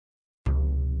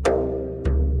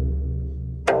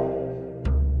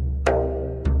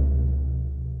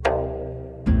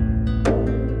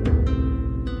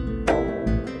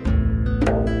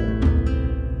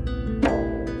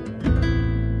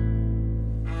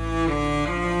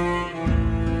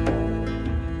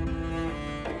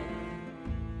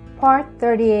Part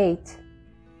 38.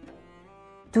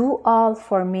 Do all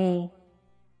for me.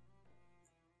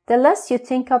 The less you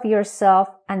think of yourself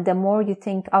and the more you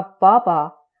think of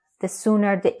Baba, the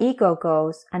sooner the ego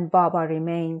goes and Baba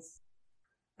remains.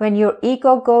 When your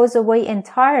ego goes away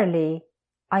entirely,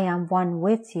 I am one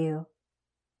with you.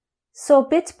 So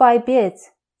bit by bit,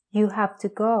 you have to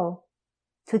go.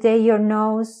 Today your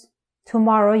nose,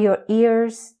 tomorrow your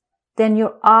ears, then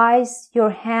your eyes,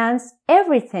 your hands,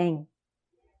 everything.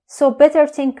 So better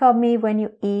think of me when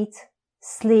you eat,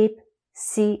 sleep,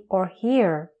 see or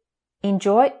hear.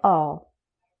 Enjoy all.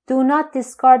 Do not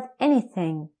discard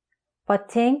anything,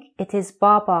 but think it is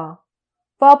Baba.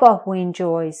 Baba who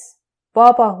enjoys.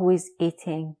 Baba who is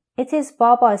eating. It is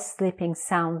Baba sleeping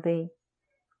soundly.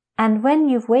 And when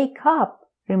you wake up,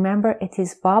 remember it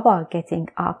is Baba getting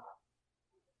up.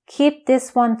 Keep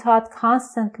this one thought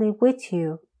constantly with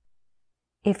you.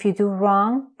 If you do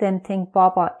wrong, then think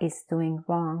Baba is doing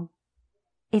wrong.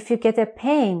 If you get a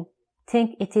pain,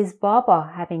 think it is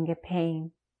Baba having a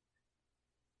pain.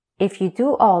 If you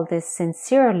do all this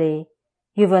sincerely,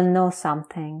 you will know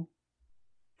something.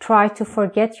 Try to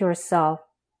forget yourself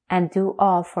and do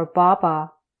all for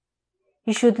Baba.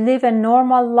 You should live a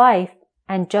normal life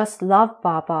and just love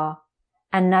Baba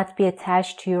and not be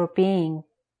attached to your being.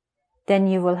 Then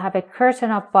you will have a curtain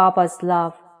of Baba's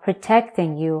love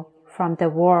protecting you from the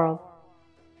world.